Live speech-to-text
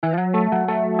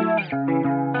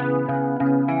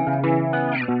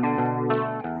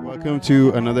welcome to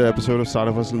another episode of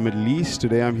Startup Hustle Middle East.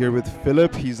 Today I'm here with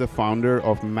Philip. He's the founder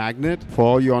of Magnet. For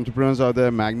all you entrepreneurs out there,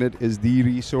 Magnet is the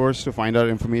resource to find out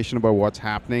information about what's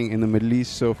happening in the Middle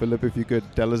East. So Philip, if you could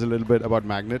tell us a little bit about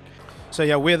Magnet. So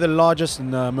yeah, we're the largest and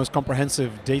most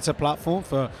comprehensive data platform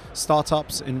for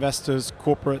startups, investors,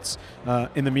 corporates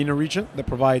in the MENA region that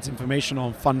provides information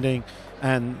on funding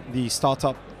and the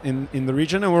startup in the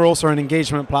region. And we're also an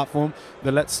engagement platform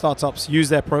that lets startups use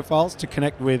their profiles to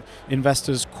connect with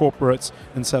investors, corporates,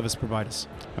 and service providers.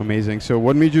 Amazing. So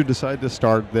what made you decide to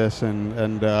start this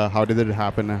and how did it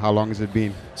happen and how long has it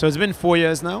been? So it's been 4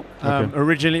 years now. Okay.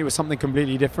 Originally it was something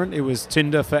completely different. It was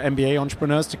Tinder for MBA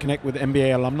entrepreneurs to connect with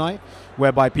MBA alumni,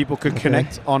 whereby people could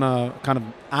connect on a kind of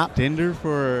app. Tinder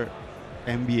for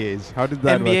MBAs. How did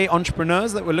that MBA work?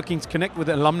 entrepreneurs that were looking to connect with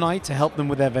alumni to help them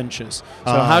with their ventures.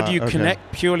 So how do you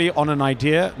connect purely on an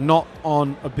idea, not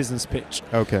on a business pitch?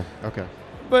 Okay.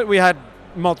 But we had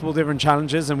multiple different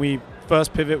challenges, and we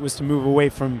first pivot was to move away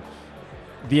from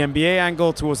the MBA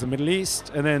angle towards the Middle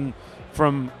East, and then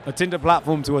from a Tinder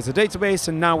platform towards a database,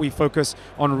 and now we focus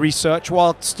on research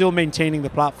while still maintaining the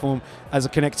platform as a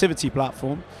connectivity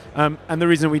platform. And the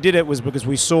reason we did it was because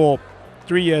we saw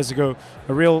 3 years ago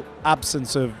a real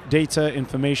absence of data,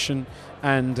 information,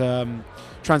 and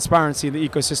transparency in the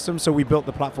ecosystem, so we built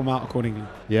the platform out accordingly.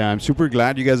 Yeah, I'm super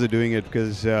glad you guys are doing it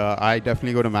because I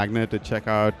definitely go to Magnet to check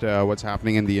out what's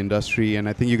happening in the industry, and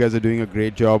I think you guys are doing a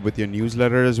great job with your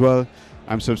newsletter as well.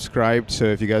 I'm subscribed, so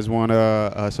if you guys want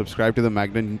to subscribe to the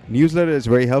Magnet newsletter, it's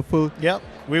very helpful. Yeah,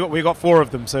 we got 4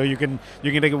 of them, so you can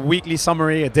take a weekly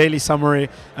summary, a daily summary,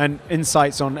 and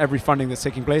insights on every funding that's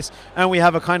taking place. And we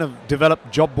have a kind of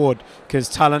developed job board because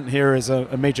talent here is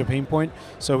a major pain point.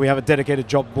 So we have a dedicated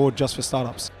job board just for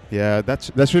startups. Yeah,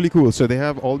 that's really cool. So they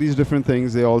have all these different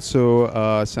things. They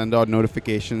also send out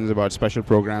notifications about special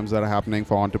programs that are happening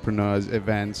for entrepreneurs,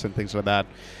 events, and things like that.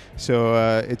 So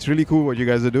it's really cool what you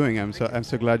guys are doing. I'm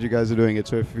so glad you guys are doing it.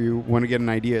 So if you want to get an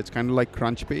idea, it's kind of like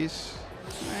Crunchbase.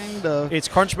 It's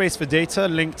Crunchbase for data,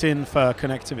 LinkedIn for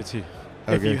connectivity,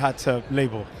 if you had to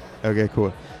label. Okay,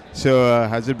 cool. So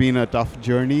has it been a tough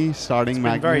journey starting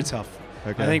Magnet? It's been very tough.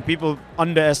 Okay. I think people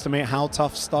underestimate how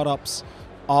tough startups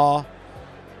are,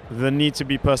 the need to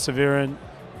be perseverant.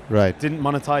 Right. Didn't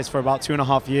monetize for about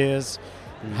 2.5 years,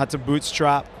 had to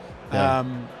bootstrap. Yeah.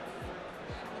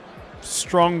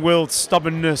 Strong-willed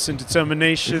stubbornness and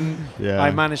determination. Yeah. I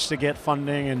managed to get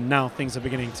funding, and now things are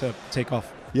beginning to take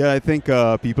off. Yeah, I think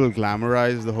people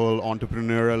glamorize the whole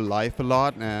entrepreneurial life a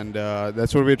lot, and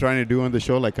that's what we're trying to do on the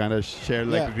show, like kind of share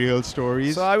real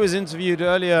stories. So I was interviewed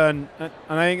earlier, and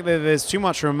I think that there's too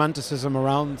much romanticism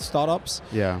around startups.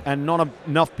 Yeah. And not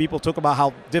enough people talk about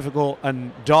how difficult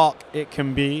and dark it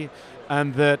can be,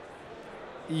 and that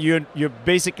you're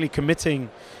basically committing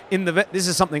this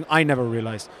is something I never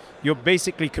realized. You're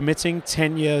basically committing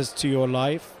 10 years to your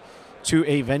life to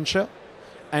a venture.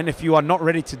 And if you are not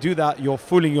ready to do that, you're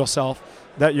fooling yourself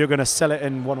that you're going to sell it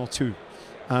in 1 or 2.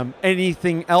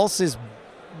 Anything else is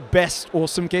best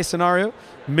awesome case scenario.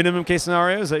 Minimum case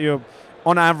scenario is that you're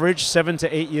on average 7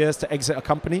 to 8 years to exit a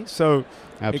company. So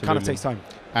Absolutely. It kind of takes time.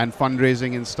 And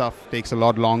fundraising and stuff takes a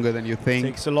lot longer than you think. It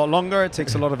takes a lot longer. It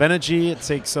takes a lot of energy. It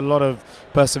takes a lot of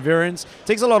perseverance. It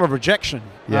takes a lot of rejection,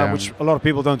 which a lot of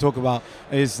people don't talk about.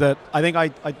 Is that I think I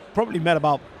probably met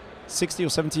about 60 or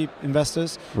 70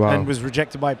 investors and was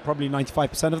rejected by probably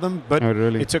 95% of them. But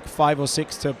it took 5 or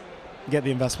 6 to get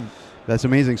the investment. That's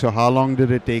amazing. So how long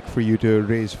did it take for you to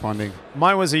raise funding?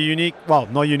 Mine was not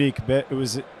unique, but it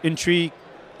was an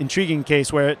intriguing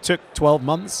case where it took 12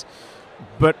 months.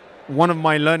 But one of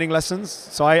my learning lessons,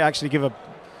 so I actually give a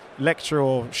lecture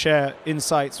or share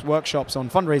insights, workshops on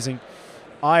fundraising.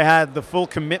 I had the full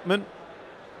commitment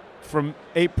from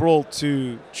April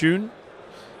to June,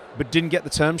 but didn't get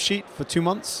the term sheet for 2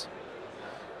 months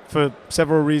for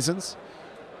several reasons.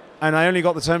 And I only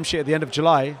got the term sheet at the end of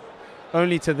July,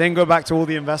 only to then go back to all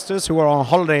the investors who were on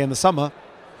holiday in the summer.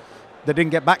 They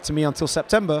didn't get back to me until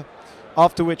September,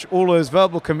 after which all those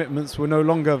verbal commitments were no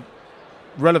longer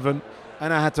relevant,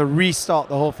 and I had to restart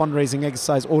the whole fundraising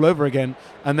exercise all over again,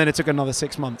 and then it took another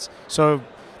 6 months. So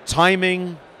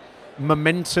timing,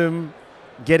 momentum,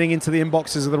 getting into the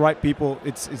inboxes of the right people,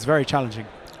 it's very challenging.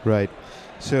 Right.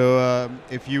 So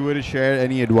if you were to share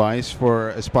any advice for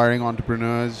aspiring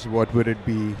entrepreneurs, what would it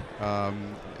be?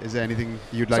 Is there anything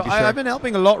you'd like to share? I've been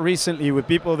helping a lot recently with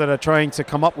people that are trying to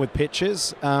come up with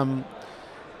pitches.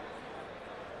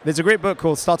 There's a great book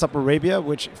called Startup Arabia,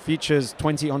 which features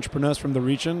 20 entrepreneurs from the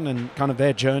region and kind of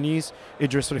their journeys.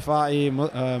 Idris Rifai,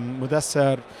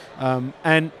 Mudassar,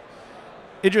 and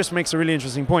Idris makes a really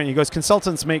interesting point. He goes,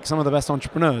 consultants make some of the best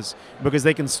entrepreneurs because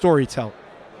they can story tell.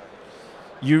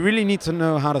 you really need to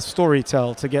know how to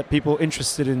storytell to get people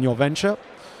interested in your venture.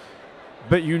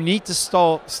 But you need to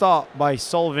start by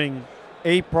solving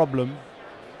a problem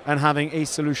and having a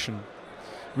solution.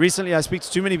 Recently, I speak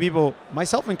to too many people,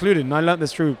 myself included, and I learned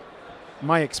this through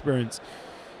my experience.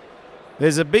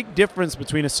 There's a big difference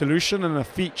between a solution and a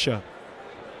feature.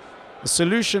 A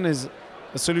solution is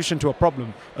a solution to a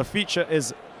problem. A feature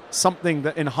is something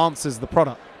that enhances the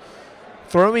product.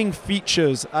 Throwing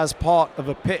features as part of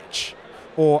a pitch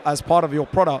or as part of your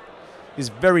product is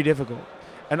very difficult.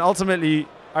 And ultimately,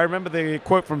 I remember the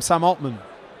quote from Sam Altman.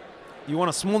 You want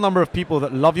a small number of people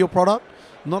that love your product,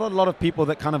 not a lot of people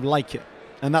that kind of like it.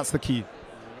 And that's the key.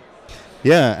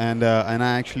 Yeah, and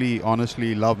I actually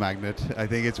honestly love Magnet. I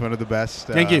think it's one of the best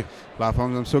Thank you.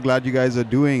 platforms. I'm so glad you guys are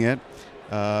doing it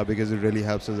because it really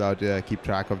helps us out to keep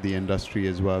track of the industry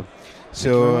as well.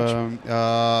 So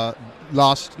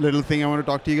last little thing I want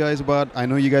to talk to you guys about. I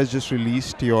know you guys just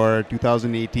released your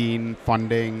 2018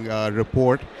 funding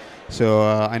report. So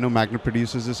I know Magnet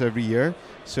produces this every year.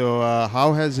 So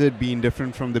how has it been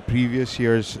different from the previous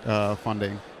year's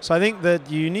funding? So I think that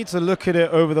you need to look at it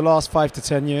over the last 5 to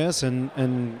 10 years,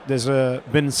 and there's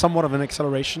been somewhat of an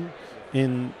acceleration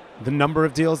in the number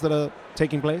of deals that are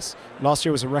taking place. Last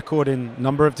year was a record in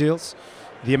number of deals.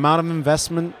 The amount of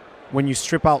investment, when you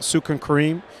strip out Suk and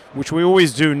Kareem, which we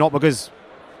always do, not because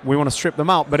we want to strip them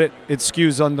out, but it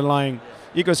skews underlying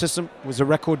ecosystem, was a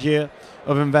record year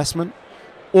of investment.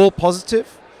 All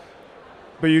positive.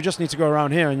 But you just need to go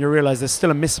around here and you realize there's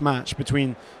still a mismatch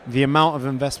between the amount of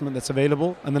investment that's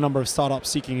available and the number of startups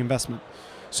seeking investment.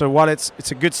 So while it's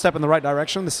a good step in the right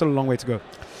direction, there's still a long way to go.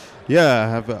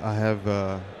 Yeah, I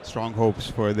have strong hopes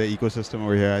for the ecosystem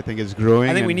over here. I think it's growing.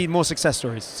 I think we need more success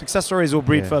stories. Success stories will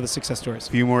breed further success stories.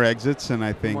 A few more exits, and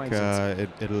I think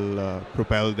it'll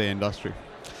propel the industry.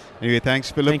 Anyway, thanks,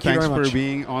 Philip. Thanks for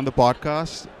being on the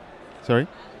podcast. Sorry?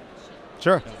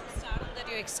 Sure. That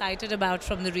you're excited about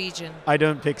from the region? I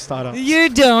don't pick startups. You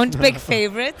don't pick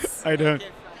favorites? I don't.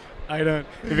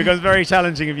 It becomes very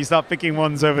challenging if you start picking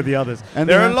ones over the others. And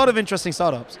there are a lot of interesting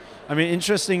startups. I mean,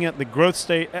 interesting at the growth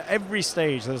stage. At every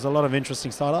stage, there's a lot of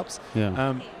interesting startups. Yeah.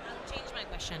 I'll change my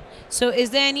question. So is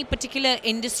there any particular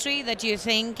industry that you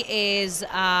think is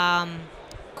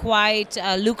quite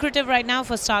lucrative right now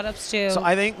for startups to... So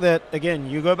I think that, again,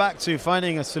 you go back to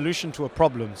finding a solution to a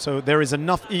problem. So there is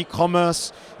enough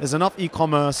e-commerce,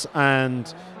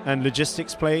 and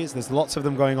logistics plays. There's lots of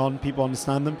them going on. People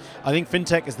understand them. I think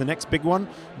fintech is the next big one,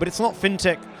 but it's not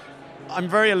fintech. I'm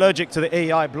very allergic to the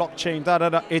AI,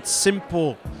 blockchain, It's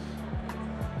simple.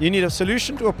 You need a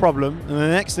solution to a problem, and the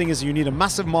next thing is you need a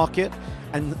massive market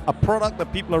and a product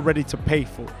that people are ready to pay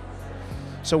for.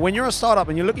 So when you're a startup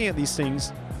and you're looking at these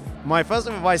things, my first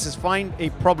advice is find a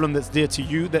problem that's dear to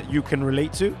you that you can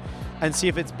relate to and see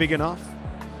if it's big enough.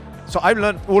 So I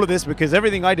learned all of this because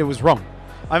everything I did was wrong.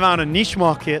 I found a niche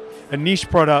market, a niche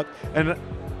product, and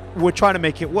we're trying to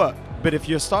make it work. But if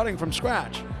you're starting from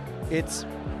scratch, it's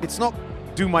not,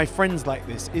 do my friends like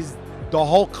this? Is the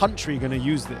whole country going to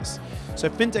use this? So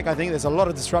fintech, I think there's a lot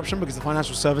of disruption because the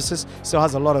financial services still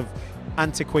has a lot of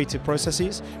antiquated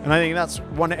processes, and I think that's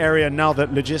one area now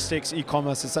that logistics,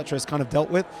 e-commerce, etc. is kind of dealt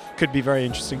with, could be very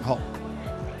interesting.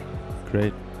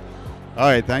 Great. All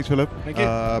right, thanks, Philip. Thank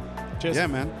you. Cheers. Yeah,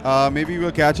 man. Maybe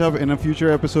we'll catch up in a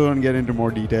future episode and get into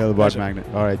more detail about Magnet.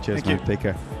 All right, cheers, Thank man. Take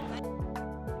care.